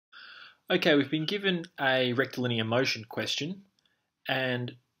Okay, we've been given a rectilinear motion question,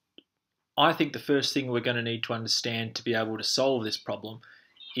 and I think the first thing we're going to need to understand to be able to solve this problem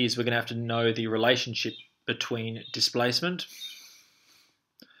is we're going to have to know the relationship between displacement,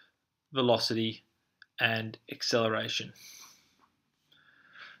 velocity, and acceleration.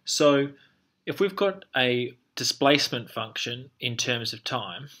 So if we've got a displacement function in terms of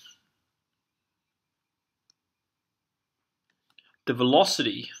time, the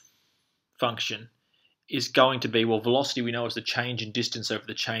velocity function is going to be, well, velocity we know is the change in distance over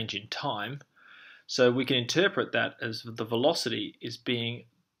the change in time. So we can interpret that as the velocity is being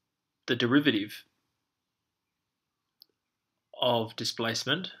the derivative of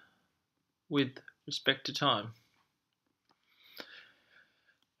displacement with respect to time.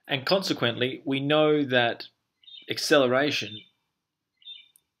 And consequently, we know that acceleration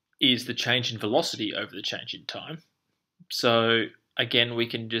is the change in velocity over the change in time. So again, we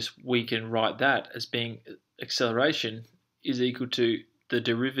can write that as being acceleration is equal to the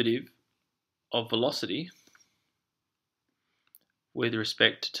derivative of velocity with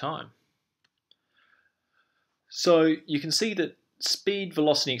respect to time. So you can see that speed,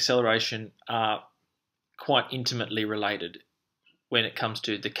 velocity, and acceleration are quite intimately related when it comes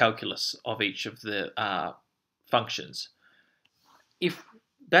to the calculus of each of the functions. If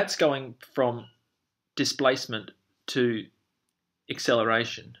that's going from displacement to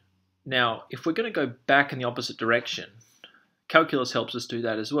acceleration, now if we're going to go back in the opposite direction, calculus helps us do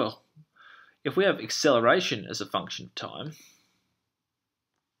that as well. If we have acceleration as a function of time,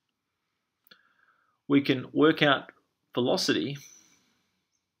 we can work out velocity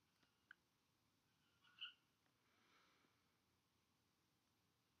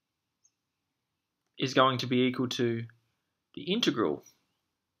is going to be equal to the integral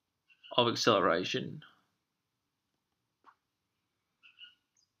of acceleration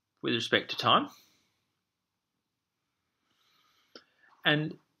with respect to time.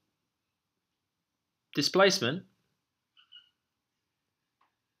 And displacement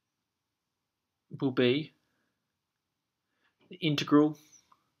will be the integral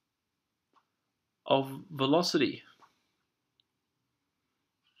of velocity.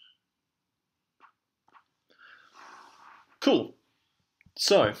 Cool.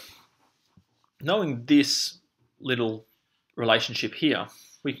 So, knowing this little relationship here,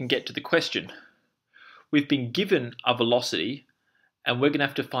 we can get to the question. We've been given a velocity, and we're going to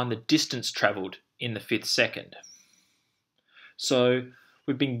have to find the distance travelled in the fifth second. So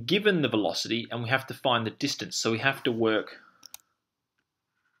we've been given the velocity, and we have to find the distance. So we have to work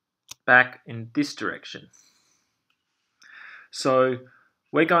back in this direction. So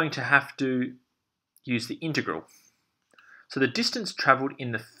we're going to have to use the integral. So the distance travelled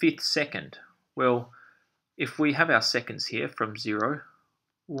in the fifth second, well, if we have our seconds here from 0,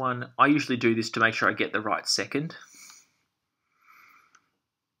 1, I usually do this to make sure I get the right second.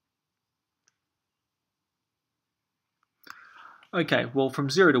 Okay, well, from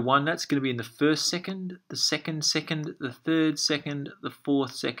 0 to 1, that's going to be in the first second, the second second, the third second, the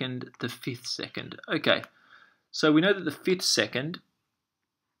fourth second, the fifth second. Okay, so we know that the fifth second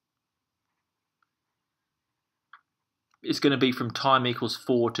is going to be from time equals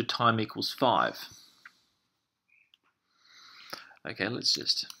 4 to time equals 5. Okay, let's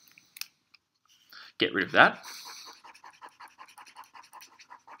just get rid of that.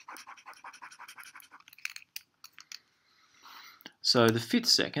 So the fifth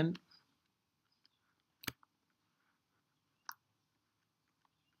second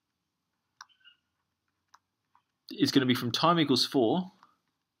is going to be from time equals 4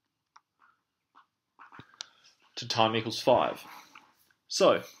 to time equals 5.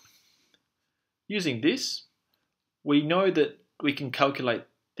 So, using this, we know that we can calculate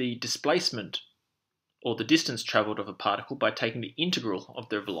the displacement or the distance travelled of a particle by taking the integral of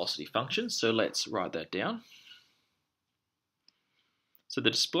their velocity function. So let's write that down. So the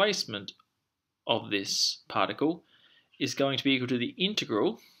displacement of this particle is going to be equal to the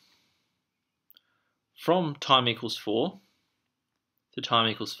integral from time equals 4 to time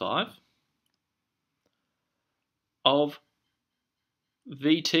equals 5 of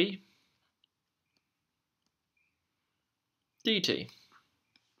Vt dt,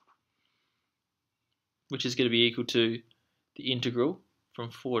 which is going to be equal to the integral from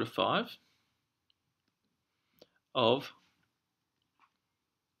 4 to 5 of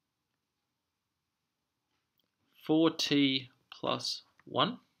 4t plus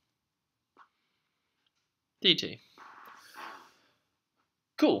 1 dt.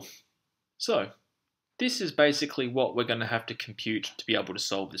 Cool. So this is basically what we're going to have to compute to be able to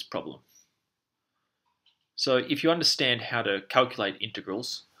solve this problem. So if you understand how to calculate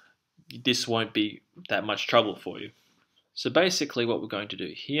integrals, this won't be that much trouble for you. So basically what we're going to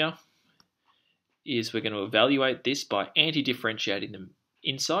do here is we're going to evaluate this by anti-differentiating them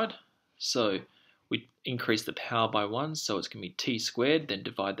inside. So we increase the power by 1, so it's going to be t squared, then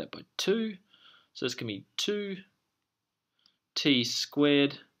divide that by 2. So it's going to be 2t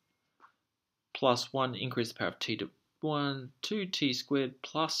squared plus 1, increase the power of t to 1, 2t squared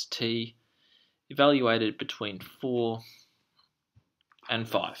plus t, evaluated between 4 and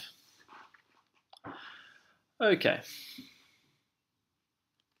 5. Okay.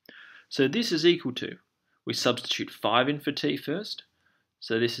 So this is equal to, we substitute 5 in for t first.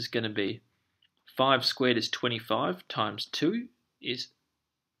 So this is going to be 5 squared is 25 times 2 is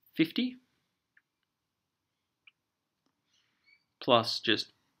 50 plus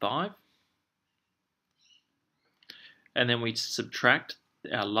just 5. And then we subtract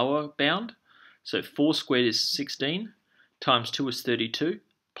our lower bound. So 4 squared is 16 times 2 is 32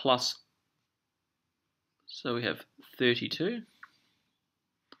 plus, so we have 32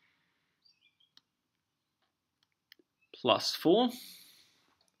 plus 4.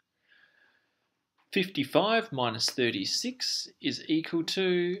 55 minus 36 is equal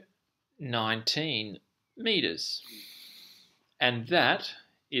to 19 meters. And that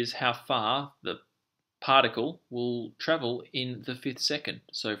is how far the particle will travel in the 5th second.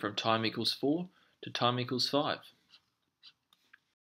 So from time equals 4 to time equals 5.